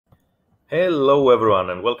Hello everyone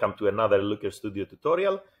and welcome to another Looker Studio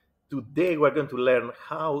tutorial. Today we're going to learn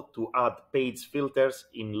how to add page filters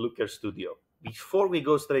in Looker Studio. Before we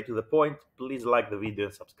go straight to the point, please like the video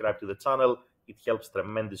and subscribe to the channel. It helps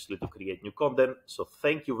tremendously to create new content. So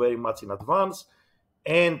thank you very much in advance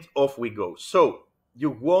and off we go. So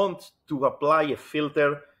you want to apply a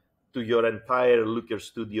filter to your entire Looker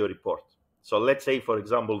Studio report. So let's say, for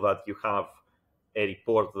example, that you have a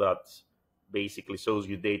report that basically shows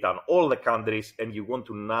you data on all the countries and you want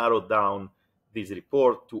to narrow down this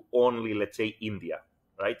report to only, let's say, India,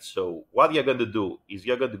 right? So what you're going to do is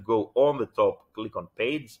you're going to go on the top, click on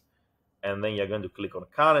page, and then you're going to click on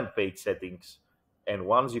current page settings. And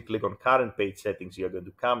once you click on current page settings, you're going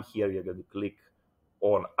to come here, you're going to click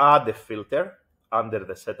on add a filter under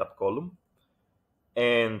the setup column.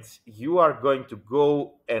 And you are going to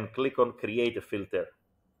go and click on create a filter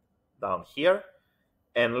down here.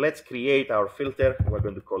 And let's create our filter. We're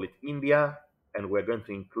going to call it India, and we're going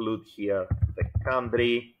to include here the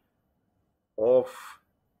country of,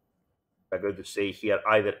 we're going to say here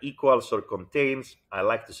either equals or contains. I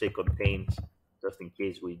like to say contains just in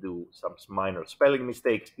case we do some minor spelling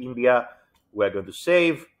mistakes. India, we're going to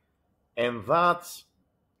save, and that's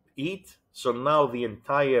it. So now the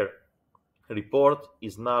entire report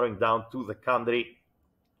is narrowing down to the country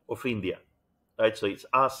of India, right? So it's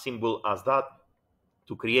as simple as that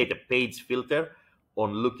to create a page filter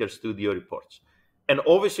on Looker Studio reports. And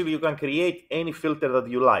obviously you can create any filter that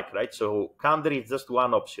you like, right? So country is just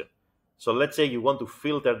one option. So let's say you want to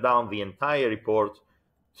filter down the entire report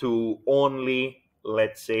to only,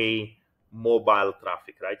 let's say, mobile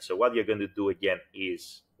traffic, right? So what you're going to do again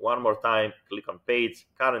is, one more time, click on page,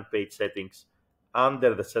 current page settings.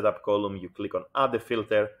 Under the setup column, you click on add a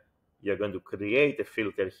filter. You're going to create a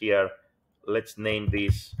filter here. Let's name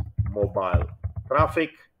this mobile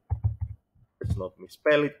traffic. Let's not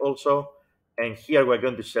misspell it also. And here we're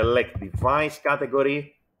going to select device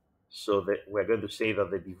category. So that we're going to say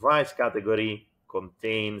that the device category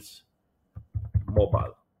contains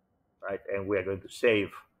mobile, right? And we are going to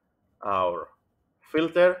save our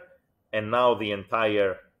filter. And now the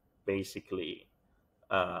entire, basically,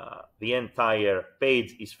 the entire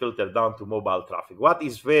page is filtered down to mobile traffic. What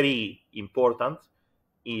is very important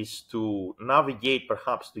is to navigate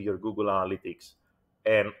perhaps to your Google Analytics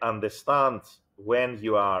and understand when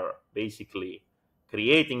you are basically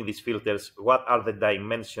creating these filters, what are the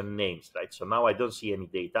dimension names, right? So now I don't see any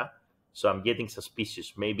data, so I'm getting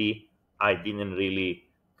suspicious. Maybe I didn't really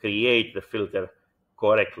create the filter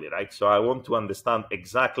correctly, right? So I want to understand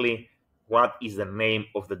exactly what is the name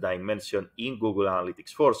of the dimension in Google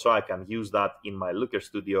Analytics 4, so I can use that in my Looker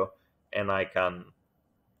Studio and I can,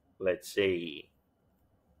 let's say,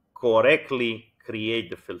 correctly create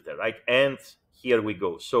the filter, right? And here we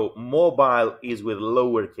go. So mobile is with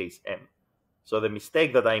lowercase m. So the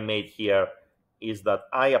mistake that I made here is that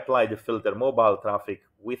I applied the filter mobile traffic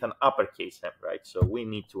with an uppercase m, right? So we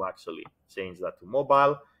need to actually change that to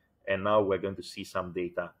mobile. And now we're going to see some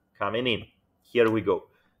data coming in. Here we go.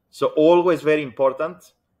 So always very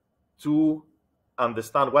important to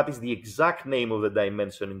understand what is the exact name of the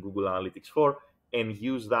dimension in Google Analytics 4 and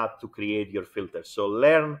use that to create your filter. So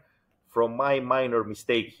learn from my minor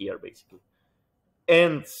mistake here, basically.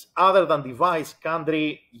 And other than device,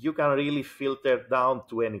 country, you can really filter down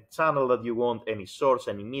to any channel that you want, any source,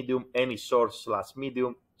 any medium, any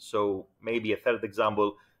source/medium. So maybe a third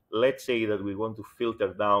example, let's say that we want to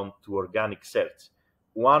filter down to organic search.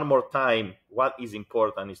 One more time, what is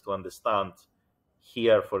important is to understand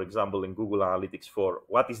here, for example, in Google Analytics 4,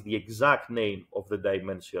 what is the exact name of the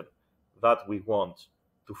dimension that we want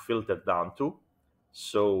to filter down to.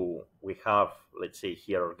 So we have, let's say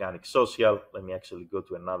here, organic social. Let me actually go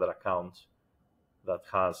to another account that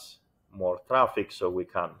has more traffic so we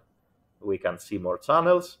can see more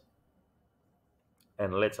channels.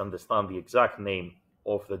 And let's understand the exact name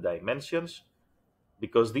of the dimensions,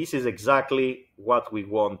 because this is exactly what we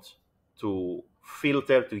want to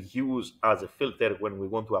filter, to use as a filter when we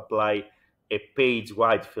want to apply a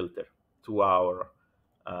page-wide filter to our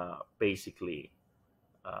basically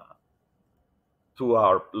to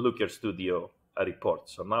our Looker Studio report.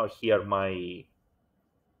 So now here my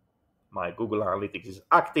Google Analytics is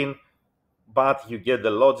acting, but you get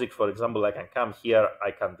the logic. For example, I can come here,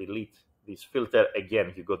 I can delete this filter.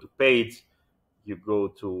 Again, you go to page, you go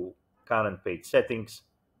to current page settings,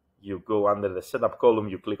 you go under the setup column,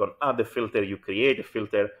 you click on add a filter, you create a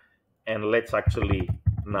filter, and let's actually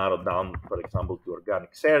narrow down, for example, to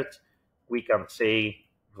organic search. We can say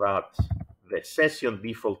that the session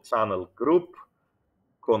default channel group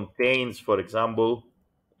contains, for example,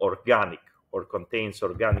 organic, or contains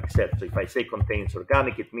organic search. So if I say contains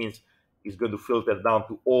organic, it means is going to filter down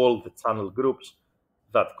to all the channel groups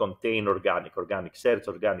that contain organic search,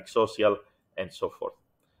 organic social, and so forth.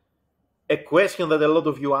 A question that a lot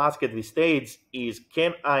of you ask at this stage is,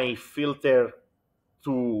 can I filter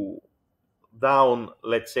down,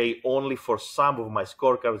 let's say, only for some of my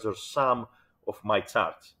scorecards or some of my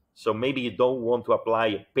charts? So maybe you don't want to apply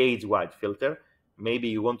a page-wide filter. Maybe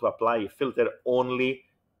you want to apply a filter only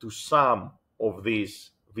to some of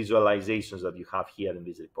these visualizations that you have here in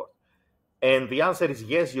this report. And the answer is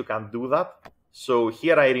yes, you can do that. So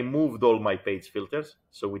here I removed all my page filters,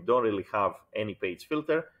 so we don't really have any page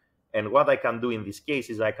filter. And what I can do in this case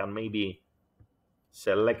is I can maybe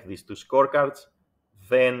select these two scorecards,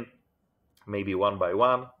 then maybe one by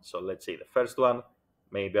one. So let's say the first one,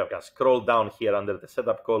 maybe I can scroll down here under the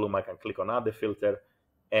setup column, I can click on add a filter,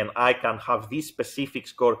 and I can have this specific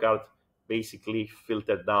scorecard basically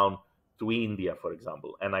filtered down to India, for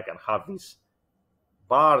example. And I can have this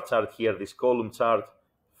bar chart here, this column chart,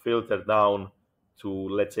 filtered down to,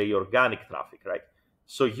 let's say, organic traffic, right?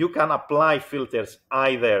 So you can apply filters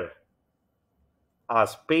either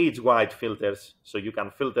as page-wide filters, so you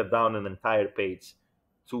can filter down an entire page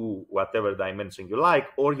to whatever dimension you like,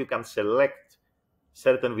 or you can select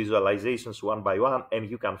certain visualizations one by one and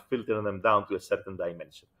you can filter them down to a certain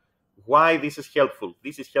dimension. Why this is helpful?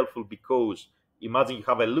 This is helpful because imagine you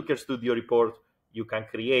have a Looker Studio report, you can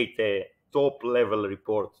create a top-level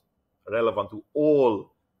report relevant to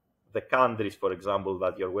all the countries, for example,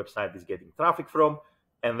 that your website is getting traffic from,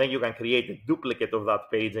 and then you can create a duplicate of that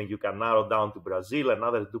page and you can narrow down to Brazil,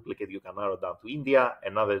 another duplicate you can narrow down to India,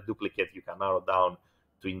 another duplicate you can narrow down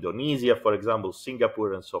to Indonesia, for example,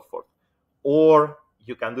 Singapore, and so forth. Or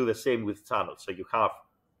you can do the same with channels. So you have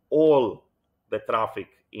all the traffic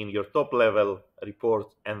in your top level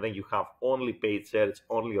report, and then you have only paid search,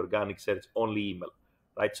 only organic search, only email,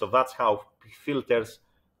 right? So that's how filters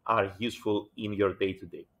are useful in your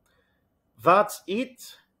day-to-day. That's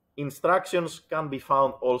it. Instructions can be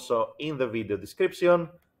found also in the video description.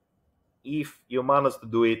 If you managed to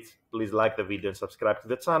do it, please like the video and subscribe to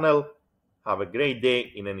the channel. Have a great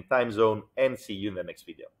day in any time zone and see you in the next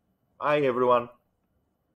video. Bye everyone.